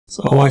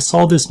So I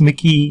saw this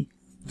Mickey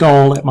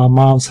doll at my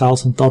mom's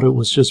house and thought it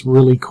was just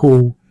really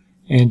cool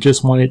and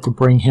just wanted to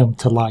bring him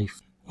to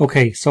life.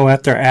 Okay, so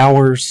after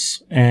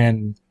hours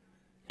and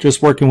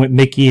just working with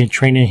Mickey and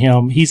training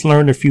him, he's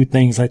learned a few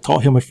things. I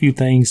taught him a few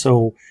things,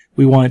 so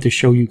we wanted to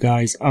show you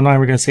guys. I'm not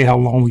even going to say how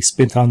long we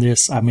spent on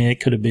this. I mean, it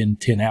could have been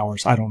 10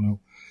 hours. I don't know.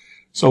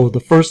 So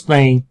the first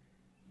thing,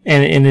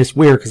 and it's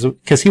weird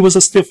because he was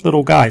a stiff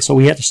little guy, so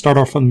we had to start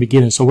off from the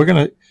beginning. So we're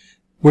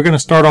gonna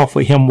start off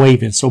with him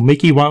waving. So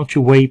Mickey, why don't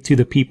you wave to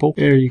the people?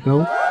 There you go.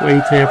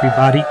 Wave to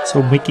everybody.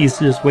 So Mickey's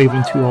just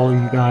waving to all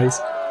of you guys.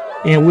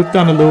 And we've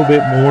done a little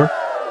bit more.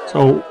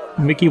 So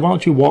Mickey, why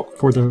don't you walk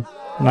for the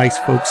nice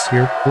folks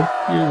here?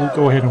 You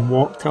go ahead and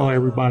walk. Tell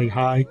everybody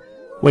hi.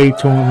 Wave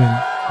to them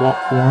and walk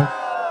for them.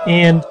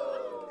 And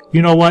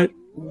you know what?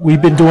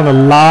 We've been doing a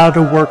lot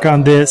of work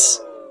on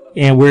this,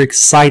 and we're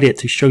excited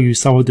to show you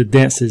some of the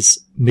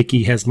dances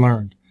Mickey has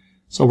learned.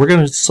 So we're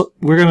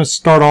gonna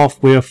start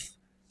off with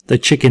the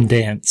chicken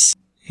dance.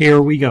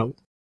 Here we go.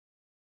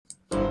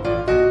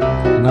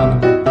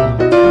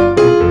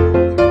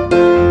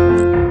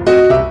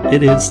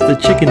 It is the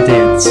chicken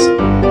dance.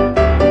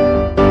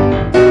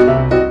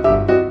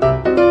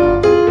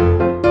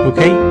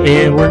 Okay,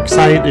 and we're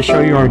excited to show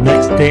you our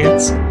next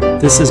dance.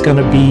 This is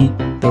gonna be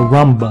the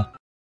rumba.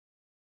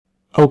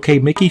 Okay,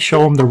 Mickey,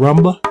 show him the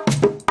rumba.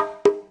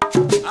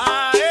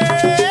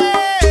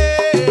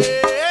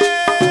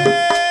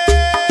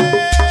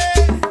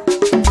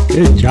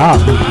 Good job,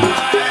 Mickey.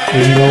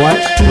 And you know what?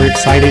 We're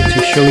excited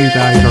to show you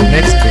guys our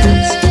next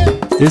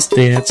dance. This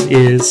dance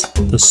is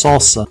the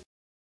salsa.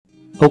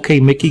 Okay,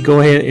 Mickey,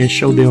 go ahead and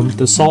show them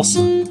the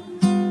salsa.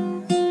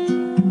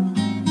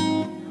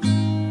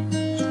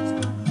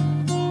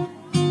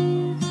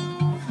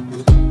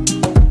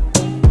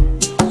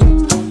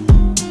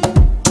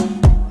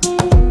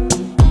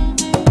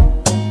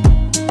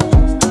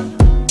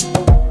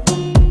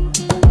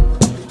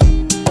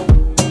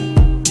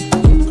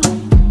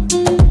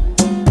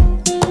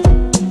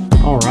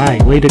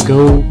 Alright, way to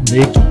go,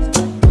 Mickey.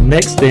 The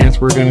next dance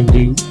we're going to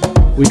do,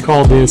 we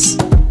call this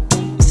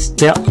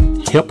step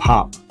hip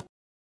hop.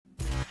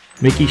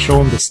 Mickey, show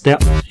them the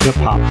step hip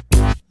hop.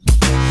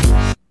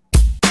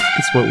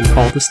 It's what we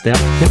call the step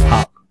hip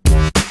hop.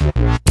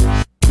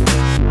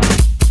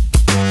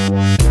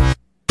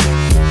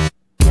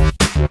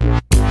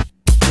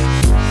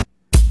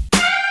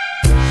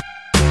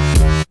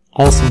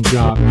 Awesome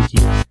job, Mickey.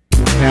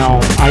 Now,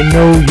 I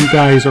know you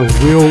guys are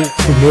real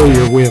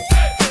familiar with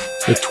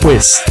the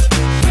twist,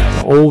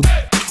 the old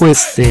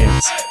twist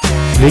dance.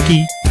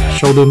 Mickey,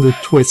 show them the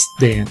twist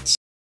dance.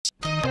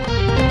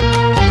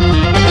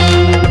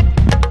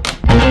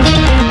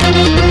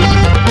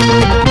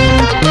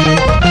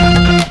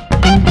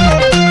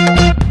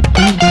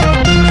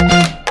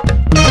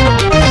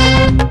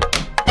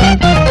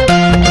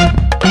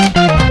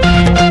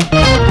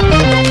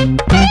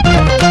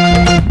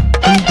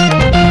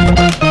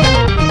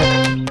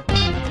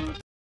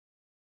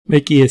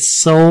 Mickey is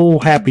so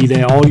happy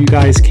that all you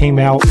guys came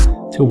out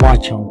to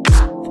watch him.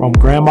 From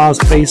Grandma's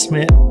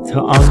basement to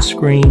on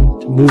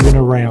screen to moving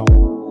around.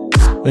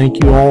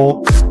 Thank you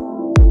all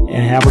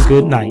and have a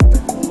good night.